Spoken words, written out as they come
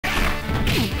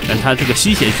但他这个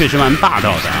吸血确实蛮霸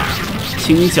道的啊！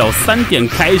轻脚3点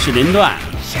开始连段，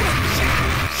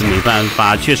这没办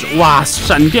法，确实哇，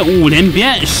闪电5连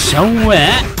鞭，小稳。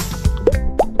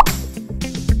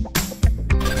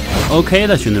OK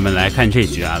了，兄弟们来看这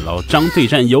局啊，老张对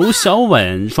战由小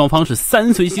稳，双方是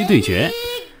3随机对决。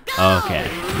OK，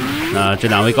 那这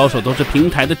2位高手都是平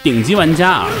台的顶级玩家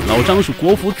啊，老张是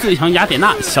国服最强雅典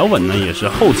娜，小稳呢也是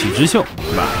后起之秀，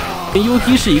是吧？跟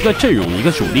UT 是一个阵容一个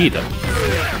主力的。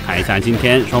看一下今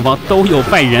天双方都有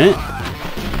拜仁，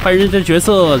拜仁这角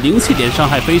色灵气点伤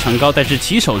害非常高，但是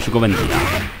起手是个问题啊。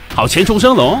好，前冲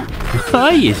升龙，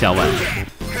可以小稳，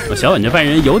小稳这拜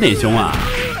仁有点凶啊。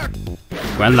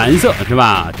果然蓝色是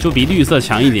吧？就比绿色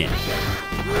强一点。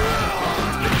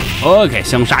OK，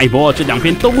 相杀一波，这2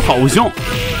边都好凶。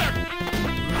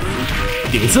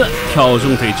顶刺跳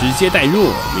中腿直接带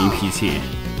入，没脾气，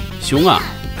凶啊！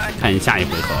看下一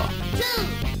回合，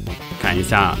看一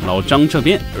下老张这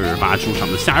边28出场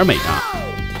的夏尔美啊，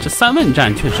这3问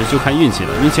战确实就看运气了，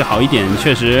运气好一点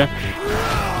确实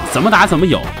怎么打怎么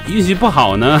有，运气不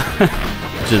好呢，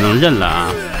只能认了啊。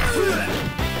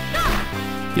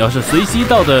要是随机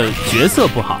到的角色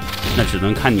不好，那只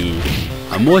能看你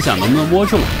摸奖能不能摸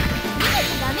中。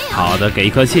好的，给一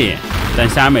颗气。但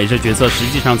夏尔美这角色实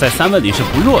际上在3问里是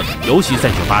不弱的，尤其在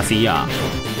98C 啊。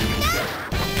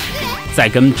再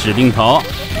跟指令头，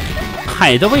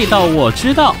海的味道我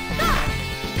知道。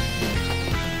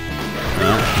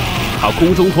好，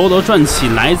空中陀螺转起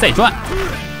来再转。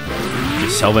这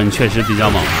小稳确实比较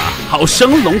猛啊。好，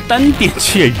升龙单点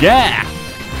确认。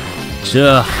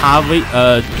这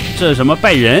这什么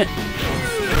拜仁，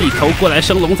地头过来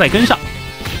升龙再跟上，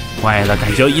坏了，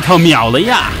感觉一套秒了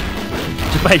呀！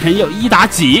这拜仁有1打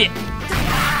几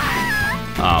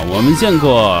啊？我们见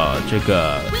过这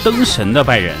个灯神的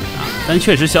拜仁啊，但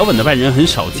确实小稳的拜仁很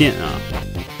少见啊。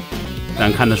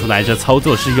但看得出来这操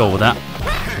作是有的。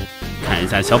看一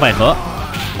下小百合，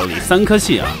手里3颗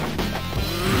气啊。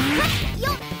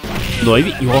裸 A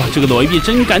B， 哟，这个裸 A B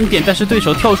真敢点，但是对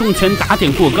手跳重拳打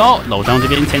点过高，老张这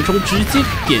边前冲直接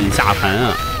点下盘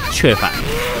啊，确反，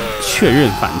确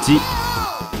认反击。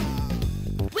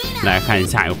来看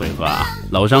下一个回合啊，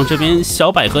老张这边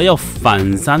小百合要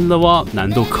反3了哦，难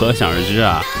度可想而知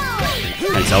啊。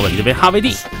看小稳这边哈维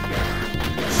蒂，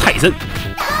泰森，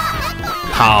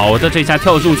好的，这下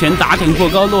跳重拳打点过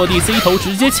高，落地 C 头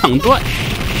直接抢断，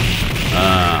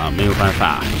没有办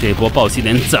法，这波暴气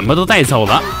连怎么都带走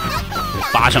了。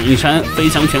8上1山，飞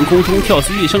翔拳空中跳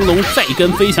C 升龙，再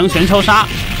跟飞翔拳超杀，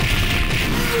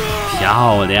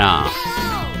漂亮！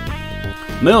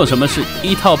没有什么是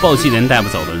一套暴气连带不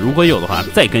走的，如果有的话，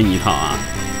再跟一套啊。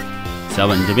小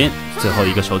稳这边最后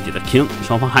一个手底的 King，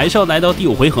 双方还是要来到第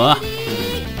5回合啊。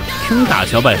King 打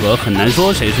小百合很难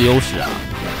说谁是优势啊。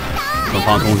双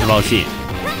方同时爆气，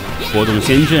波动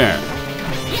先制，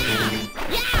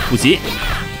不急。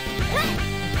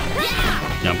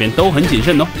2边都很谨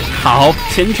慎哦。好，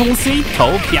前冲 C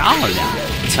头，漂亮！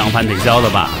强反得交了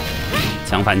吧？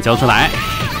强反交出来。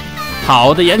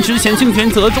好的，延迟前进拳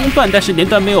择中断，但是连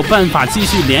段没有办法继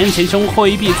续连，前冲后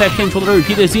一臂再骗出了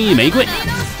2P 的精益玫瑰。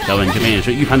小稳这边也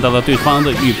是预判到了对方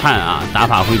的预判啊，打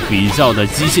法会比较的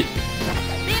激进。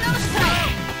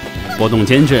波动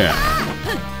牵制，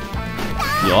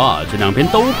哟，这2边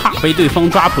都怕被对方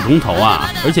抓普通头啊，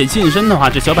而且近身的话，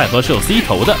这小百合是有 C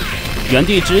头的。原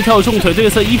地直跳重腿对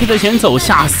侧1P 的前走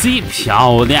下 C，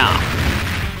 漂亮！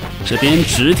这边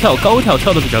直跳高跳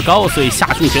跳的比较高，所以下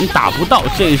重拳打不到，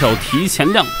这一手提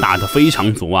前量打得非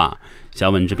常足啊！小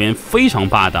稳这边非常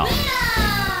霸道。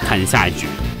看下一局，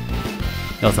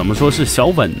要怎么说是小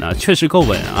稳呢？确实够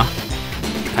稳啊！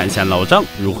看一下老张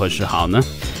如何是好呢？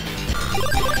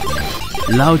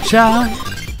老张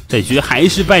这局还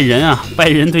是拜仁啊，拜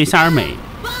仁对夏尔美。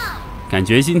感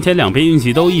觉今天2边运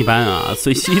气都一般啊，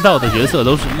随机到的角色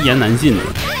都是一言难尽的。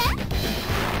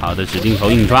好的，指定头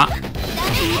硬抓，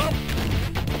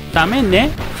打妹呢？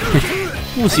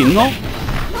不行哦。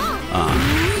啊，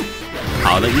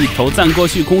好的，一头站过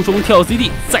去，空中跳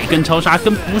CD， 再跟超杀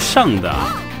跟不上的，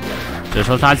这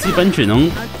超杀基本只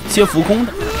能接浮空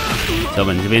的。小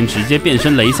稳这边直接变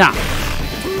身雷下，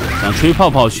想吹泡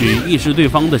泡去抑制对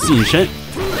方的近身，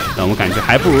但我感觉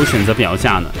还不如选择表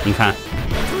下呢。你看。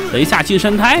雷下近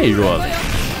身太弱了，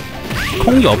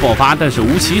空有爆发，但是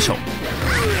无起手，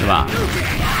是吧？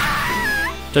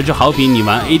这就好比你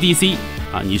玩 ADC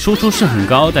啊，你输出是很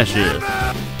高，但是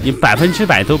你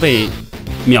100%都被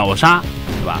秒杀，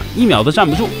是吧？1秒都站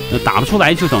不住，打不出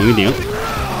来就等于0。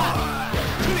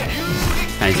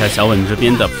看一下小稳这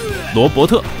边的罗伯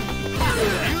特，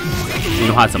这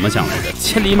句话怎么讲来着？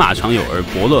千里马常有，而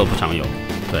伯乐不常有。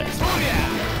对，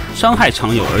伤害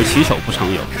常有，而起手不常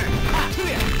有。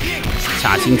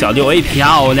下行角6A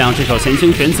漂亮，这手前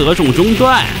倾拳择中中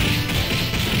断。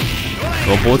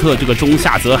罗伯特这个中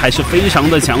下则还是非常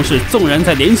的强势，纵然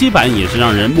在联机版也是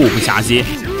让人目不暇接。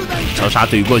超杀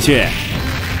怼过去，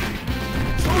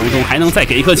空中还能再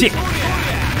给一颗气。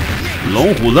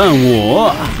龙虎乱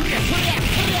舞，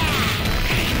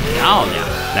漂亮！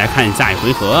来看下一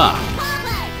回合，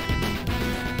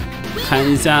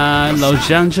看一下老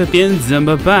张这边怎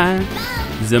么办？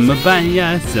怎么办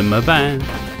呀？怎么办？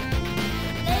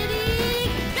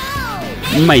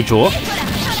麦卓，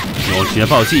有学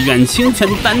暴气远清拳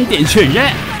单点确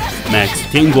认 ，Max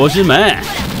天国之门。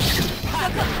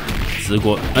死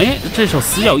果，哎，这手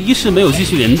死咬一式没有继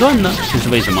续连段呢，这是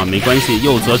为什么？没关系，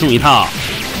又择中一套。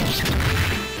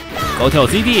高跳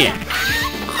CD，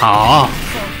 好，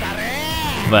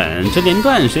稳，这连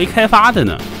段谁开发的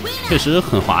呢？确实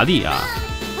很华丽啊。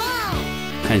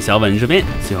看小稳这边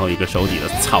最后一个手底的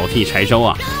草剃柴收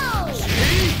啊，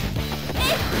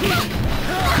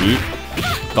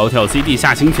高跳 CD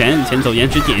下行拳，前走延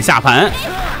迟点下盘。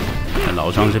看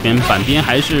老张这边板边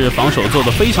还是防守做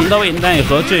的非常到位，奈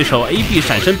何这手 AB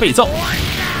闪身被揍，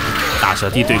大舍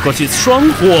地怼过去双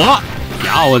火，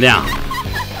漂亮！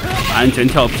安全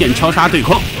跳骗超杀对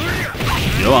空，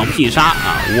绝望必杀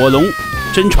啊！我龙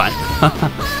真传，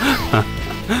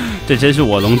这真是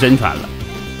我龙真传了。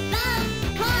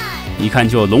一看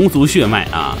就有龙族血脉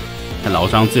啊！看老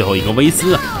张最后一个威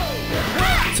斯，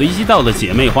随机到了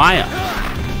姐妹花呀。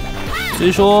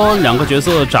虽说两个角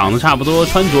色长得差不多，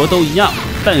穿着都一样，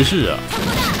但是啊，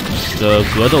这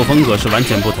格斗风格是完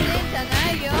全不同的。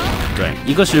对，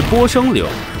一个是波声流，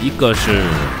一个是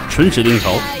纯指令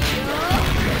头，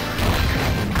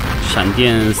闪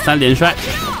电3连摔。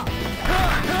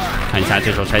看一下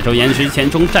这手柴周延迟前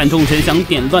冲站中拳想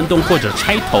点乱动或者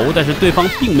拆头，但是对方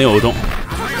并没有动。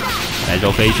柴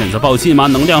周可以选择爆气吗？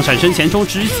能量闪身前冲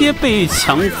直接被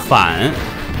抢反，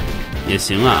也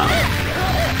行啊。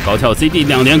高跳 CD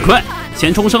 2连坤，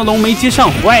前冲升龙没接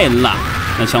上，坏了。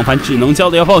那抢反只能交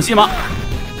的要爆气吗？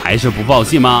还是不爆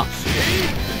气吗？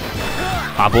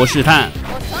发波试探，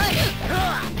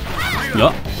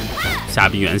哟，下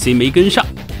臂远 C 没跟上，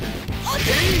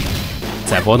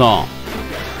再波动。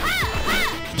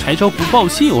柴周不爆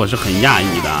气，我是很讶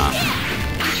异的啊。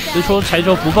所以说柴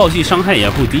周不爆气伤害也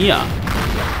不低啊。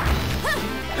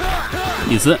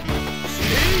第四，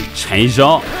柴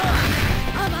周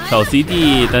跳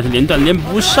CD， 但是连段连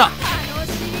不上，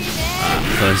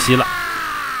可惜了。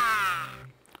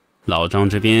老张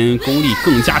这边功力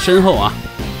更加深厚啊。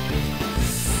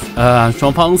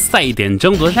双方赛点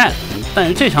争夺战，但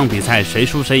是这场比赛谁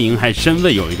输谁赢还真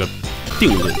未有一个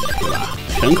定论，对吧？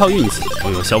全靠运气。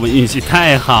哦呦，小本运气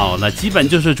太好了，基本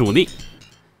就是主力。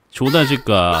除了这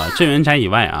个镇元斋以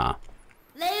外啊，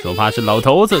首发是老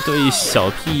头子对小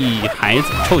屁孩子、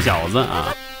臭小子啊。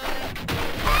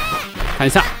看一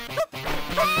下，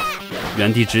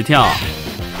原地直跳，哇，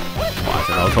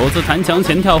这老头子弹墙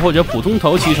前跳或者普通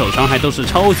头起手伤害都是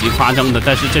超级夸张的，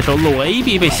但是这手裸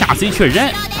AB 被下 C 确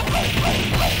认。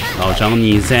老张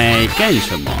你在干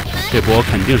什么？这波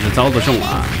肯定是遭了重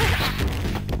啊，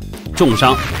重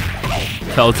伤。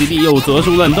跳 CD 又择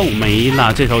中乱动没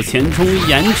了，这手前冲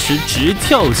延迟直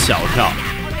跳小跳，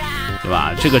对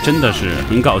吧？这个真的是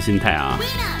很搞心态啊！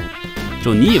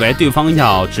就你以为对方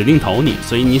要指令投你，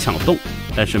所以你想动，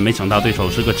但是没想到对手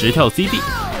是个直跳 CD。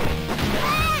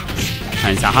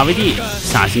看一下哈维蒂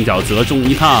下行角择中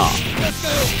一套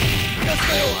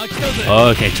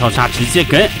 ，OK 超杀直接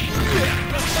跟，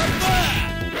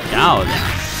漂亮，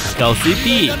跳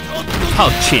CD 套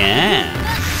拳。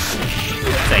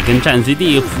再跟站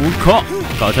CD 浮空，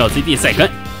高跳 CD 再跟，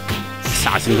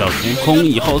下行角浮空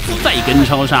以后再跟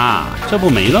超杀，这不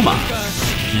没了吗？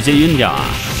直接晕掉啊！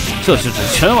这是指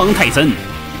拳王泰森，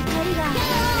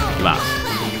对吧？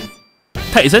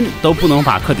泰森都不能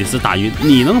把克里斯打晕，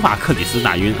你能把克里斯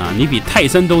打晕啊？你比泰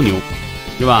森都牛，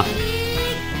对吧？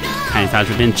看一下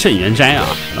这边镇元斋啊，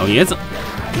老爷子，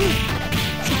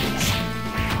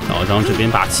老张这边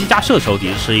把7加射手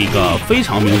底是一个非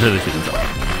常明智的选择，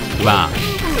对吧？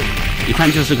一看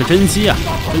就是个真机啊，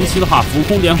真机的话浮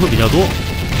空连会比较多。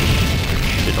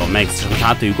这手 Max 冲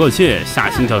杀怼过去，下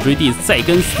行角追地再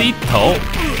跟 C 头，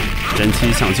真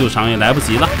机想救场也来不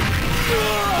及了。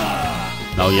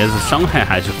老爷子伤害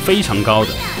还是非常高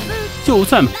的，就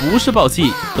算不是爆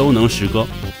气都能十割，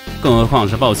更何况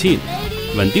是爆气，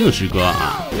稳定十割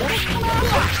啊！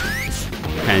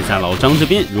看一下老张这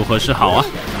边如何是好啊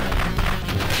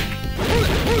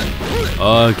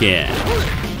 ？OK。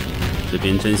这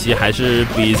边珍惜还是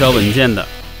比较稳健的，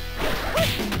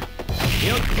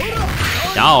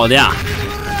漂亮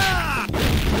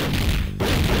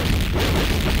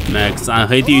 ！Max 暗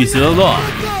黑地狱喜乐洛，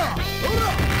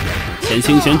前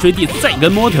清泉追地，再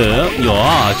跟摩托，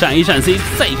战 A 战 C，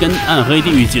 再跟暗黑地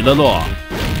狱极乐落。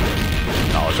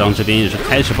岛上这边也是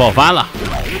开始爆发了，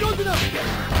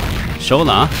收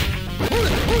了啊！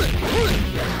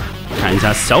看一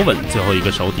下小稳最后一个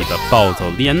手底的暴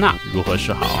走丽安娜如何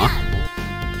是好啊？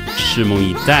拭目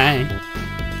以待。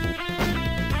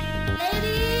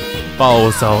暴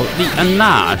走丽安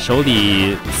娜手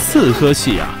里4颗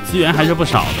气啊，资源还是不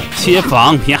少的，切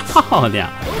防漂亮。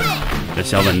这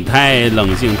小稳太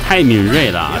冷静，太敏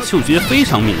锐了，嗅觉非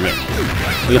常敏锐。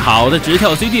对，好的直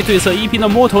跳 CD 对侧1P 的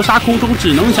摸头杀空中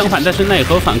只能相反，但是奈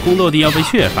何反攻落地要被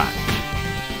血反。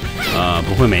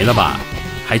不会没了吧？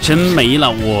还真没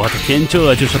了！我的天，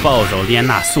这就是暴走丽安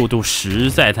娜，速度实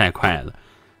在太快了，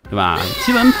对吧？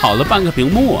基本跑了半个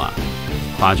屏幕啊，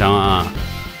夸张啊！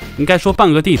应该说半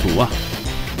个地图啊，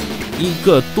一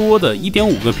个多的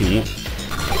 1.5 个屏幕。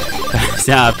看一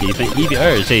下比分1比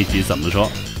2，这一局怎么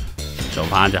说？首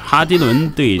发着哈迪伦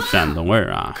对战龙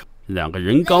二啊，两个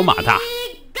人高马大。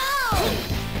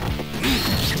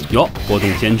哟，波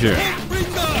动牵制。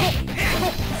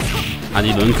哈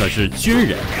迪伦可是军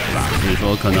人，对吧？所以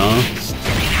说可能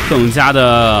更加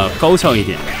的高效一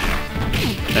点。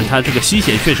但他这个吸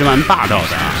血确实蛮霸道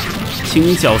的啊！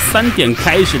轻脚3点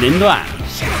开始连段。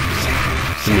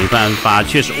没办法，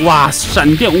确实哇！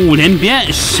闪电5连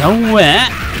鞭，小稳，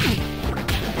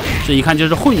这一看就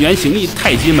是混元形意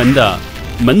太极门的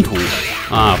门徒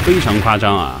啊，非常夸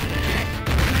张啊！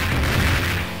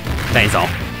带走，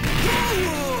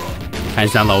看一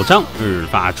下老张日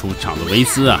发出场的维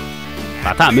斯啊，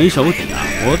把大门手底啊，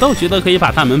我倒觉得可以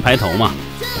把大门排头嘛，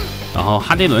然后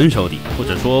哈迪伦手底或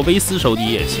者说维斯手底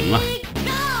也行啊。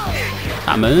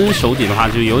大门手底的话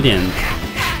就有点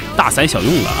大材小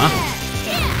用了啊。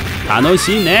卡诺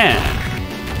西呢？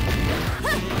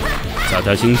小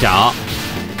跳轻脚，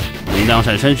能量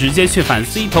闪身直接去反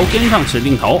C 头跟上指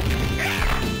令头，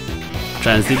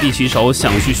战 CD 起手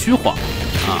想去虚晃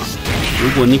啊！如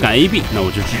果你敢 AB， 那我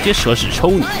就直接蛇矢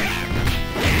抽你。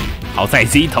好在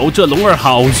C 头，这龙二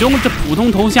好凶，这普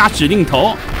通头加指令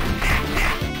头，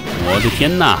我的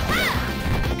天哪！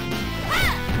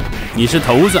你是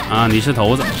头子啊，你是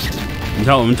头子。你知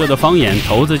道我们这的方言，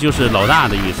头子就是老大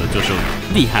的意思，就是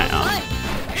厉害啊，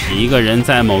是一个人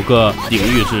在某个领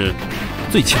域是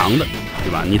最强的，对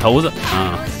吧？你头子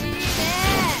啊。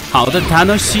好的，他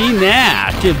能吸呢，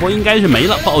这波应该是没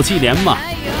了，暴气连嘛，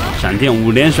闪电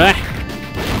5连摔，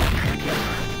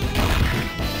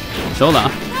收了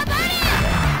啊。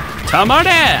他妈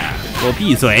的，给我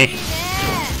闭嘴！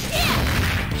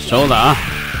收了啊，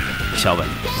小稳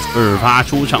日发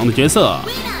出场的角色，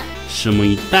拭目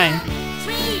以待。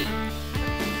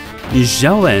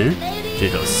小稳这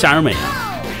手夏尔美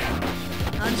啊，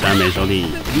夏尔美手里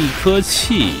1颗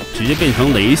气直接变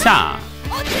成雷下，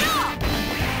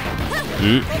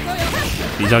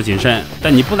比较谨慎，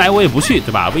但你不来我也不去，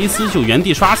对吧？威斯就原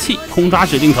地刷气，空抓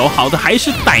指令头，好的还是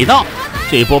逮到，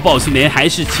这一波暴气连还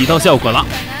是起到效果了，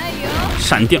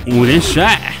闪电5连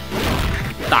摔，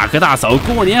大哥大嫂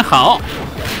过年好，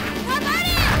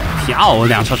漂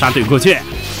亮超杀怼过去。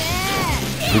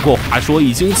不过话说，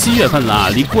已经7月份了，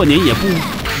离过年也不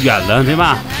远了，对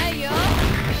吧？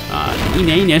啊，一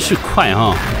年是快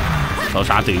哈。超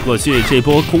杀怼过去，这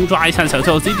波空抓一下小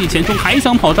跳 CD 前冲，还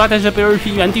想跑抓，但是被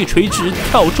2P 原地垂直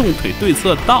跳重腿对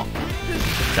侧到。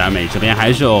佳美这边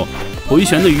还是有回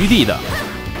旋的余地的。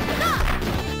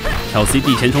跳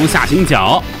CD 前冲下行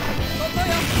脚，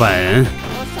稳，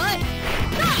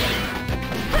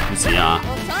不行啊！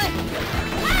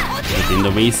这边的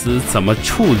威斯怎么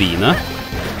处理呢？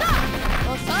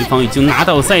对方已经拿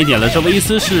到赛点了，这威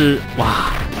斯是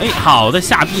哇，哎，好的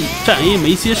下臂战 A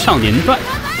没接上连段，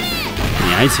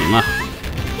你还行啊。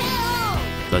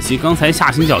可惜刚才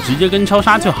下行脚直接跟超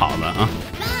杀就好了啊。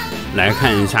来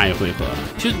看下一回合，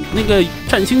就那个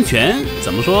战星拳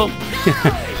怎么说，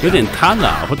有点贪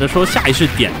了，或者说下意识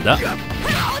点的，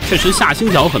确实下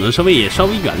星脚可能稍微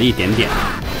远了一点点。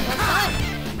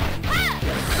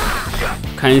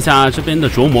看一下这边的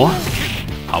琢磨，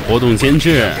好波动牵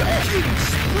制。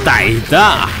逮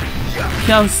的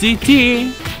跳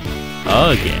CT，OK，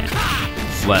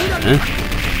 稳。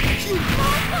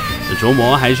这琢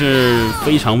磨还是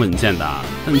非常稳健的，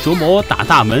但琢磨打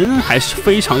大门还是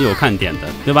非常有看点的，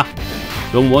对吧？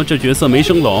琢磨这角色没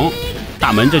升龙，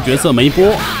大门这角色没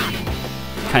波，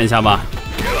看一下吧。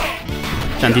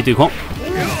战地对空，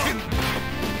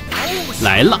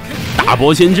来了，大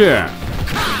波牵制，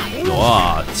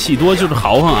哇，气多就是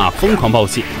豪横啊，疯狂爆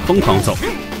气，疯狂走。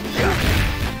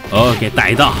给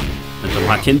逮到，那这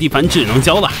话天地反只能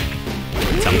交了，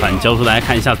相反交出来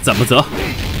看一下怎么择。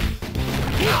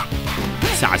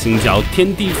下行脚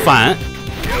天地反，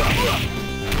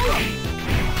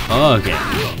 OK，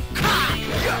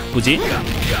 不接。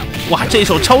哇，这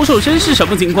手超瘦身是什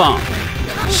么情况？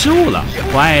失误了，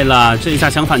坏了！这下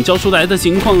相反交出来的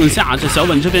情况下，这小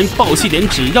稳这边暴气连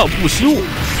只要不失误，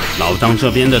老张这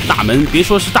边的大门别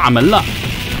说是大门了，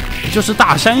就是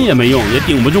大山也没用，也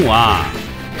顶不住啊！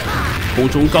空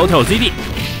中高跳 CD，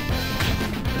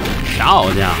 漂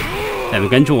亮！再们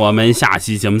关注我们下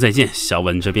期节目再见。小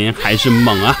稳这边还是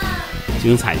猛啊，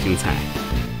精彩精彩！